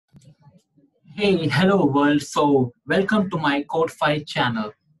Hey, hello world. So welcome to my Code File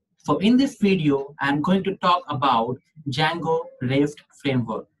channel. So in this video, I'm going to talk about Django REST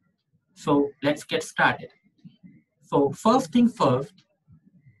framework. So let's get started. So first thing first,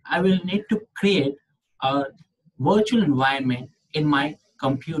 I will need to create a virtual environment in my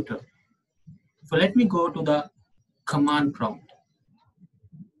computer. So let me go to the command prompt.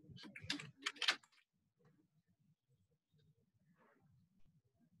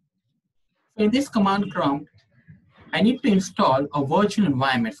 So in this command prompt, I need to install a virtual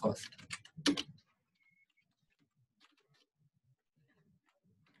environment first. So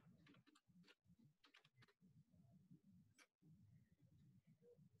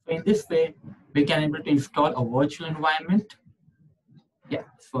in this way, we can able to install a virtual environment. Yeah,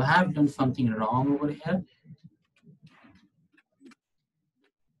 so I have done something wrong over here.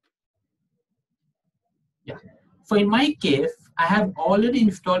 Yeah, so in my case, I have already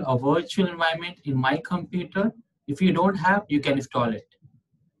installed a virtual environment in my computer. If you don't have, you can install it.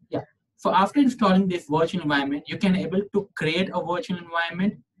 Yeah, so after installing this virtual environment, you can able to create a virtual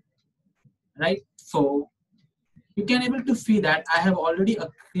environment, right? So you can able to see that I have already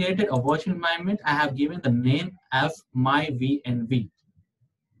created a virtual environment. I have given the name as my VNV,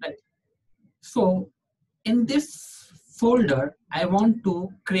 right? So in this folder, I want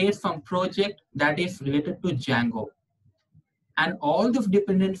to create some project that is related to Django. And all those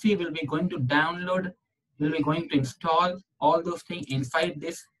dependency will be going to download, will be going to install all those things inside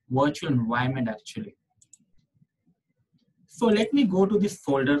this virtual environment actually. So let me go to this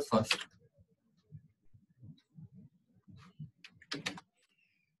folder first.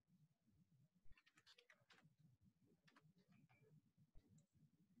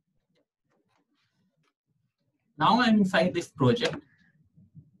 Now I'm inside this project.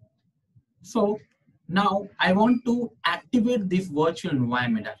 So now I want to activate this virtual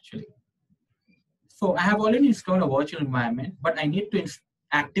environment actually. So I have already installed a virtual environment, but I need to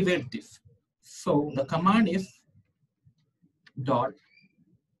activate this. So the command is dot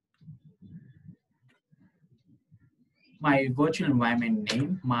my virtual environment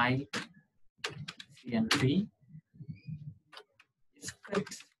name, my CNV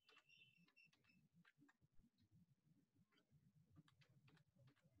scripts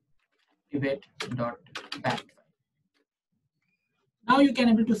activate.bat. Now you can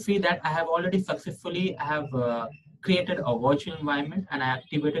able to see that I have already successfully created a virtual environment and I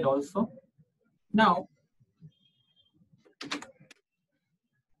activated also. Now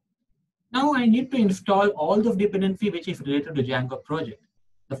I need to install all the dependency which is related to Django project.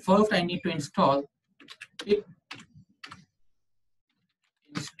 The first I need to install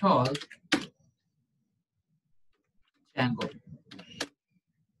Django.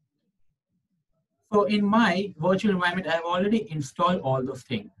 So in my virtual environment, I have already installed all those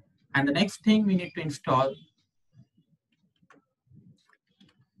things. And the next thing we need to install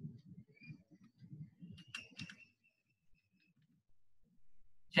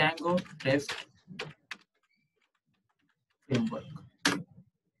Django REST framework.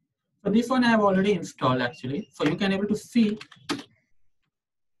 So this one I have already installed actually. So you can able to see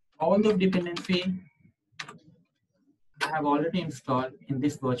all the dependency I have already installed in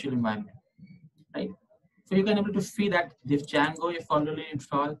this virtual environment, right? So you can able to see that this Django is already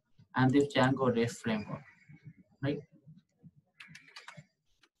installed and this Django REST framework, right?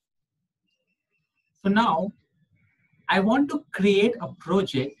 So now I want to create a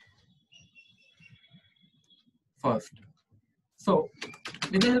project first. So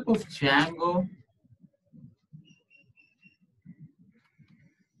with the help of Django,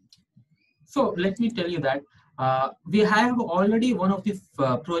 so let me tell you that we have already one of this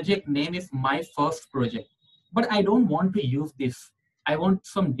project name is my first project, but I don't want to use this. I want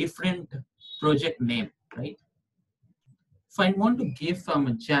some different project name, right? So I want to give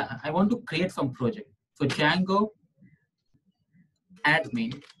some, I want to create some project. So Django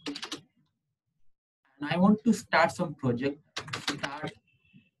admin, and I want to start some project, start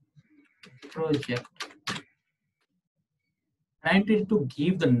project. I need to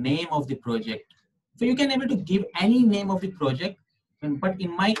give the name of the project. So you can able to give any name of the project, but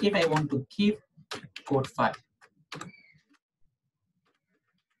in my case, I want to give code file.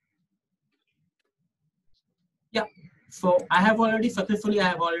 Yeah, so I have already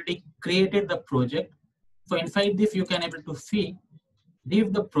created the project. So inside this, you can able to see,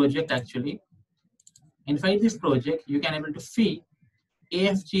 leave the project actually. Inside this project, you can able to see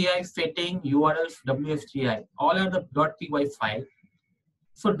AFGI setting URLs WFGI, all are the .py file.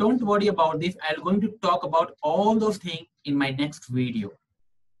 So don't worry about this. I'm going to talk about all those things in my next video.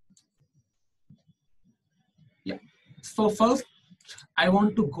 Yeah. So first, I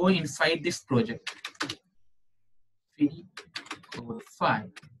want to go inside this project. Code file.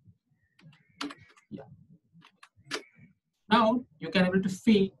 Yeah. Now you can able to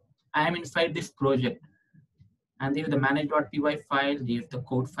see I am inside this project. And this is the manage.py file. This is the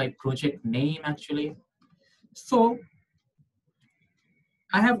code file project name actually. So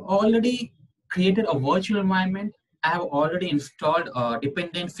I have already created a virtual environment. I have already installed a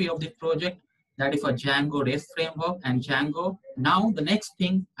dependency of this project, that is for Django REST framework and Django. Now the next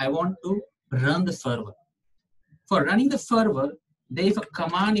thing, I want to run the server. For running the server, there is a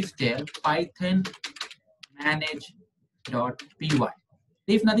command is there, python manage.py.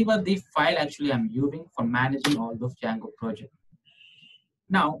 There is nothing but this file actually I'm using for managing all those Django projects.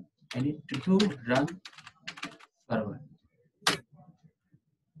 Now I need to do run server.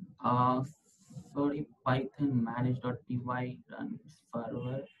 Sorry, python manage.py run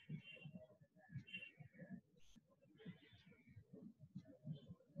server.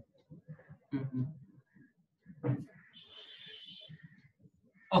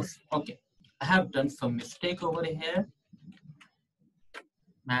 Oh, okay. I have done some mistake over here.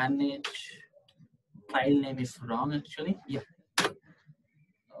 Manage file name is wrong actually. Yeah.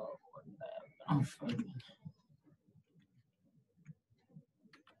 Oh, sorry.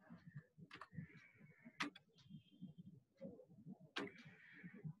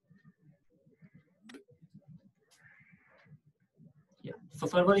 Yeah. So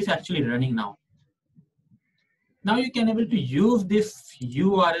server is actually running now. Now you can able to use this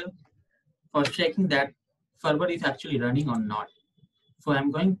URL for checking that server is actually running or not. So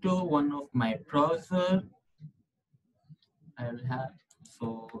I'm going to one of my browser. I will have,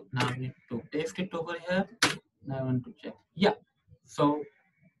 so now I need to paste it over here. Now I want to check. Yeah. So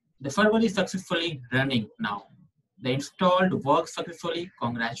the server is successfully running now. The installed works successfully.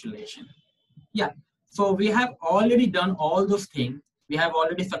 Congratulations. Yeah. So we have already done all those things. We have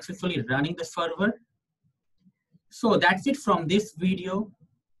already successfully running the server. So that's it from this video.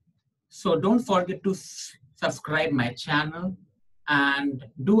 So don't forget to subscribe my channel and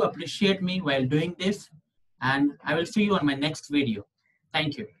do appreciate me while doing this. And I will see you on my next video.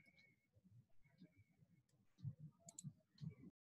 Thank you.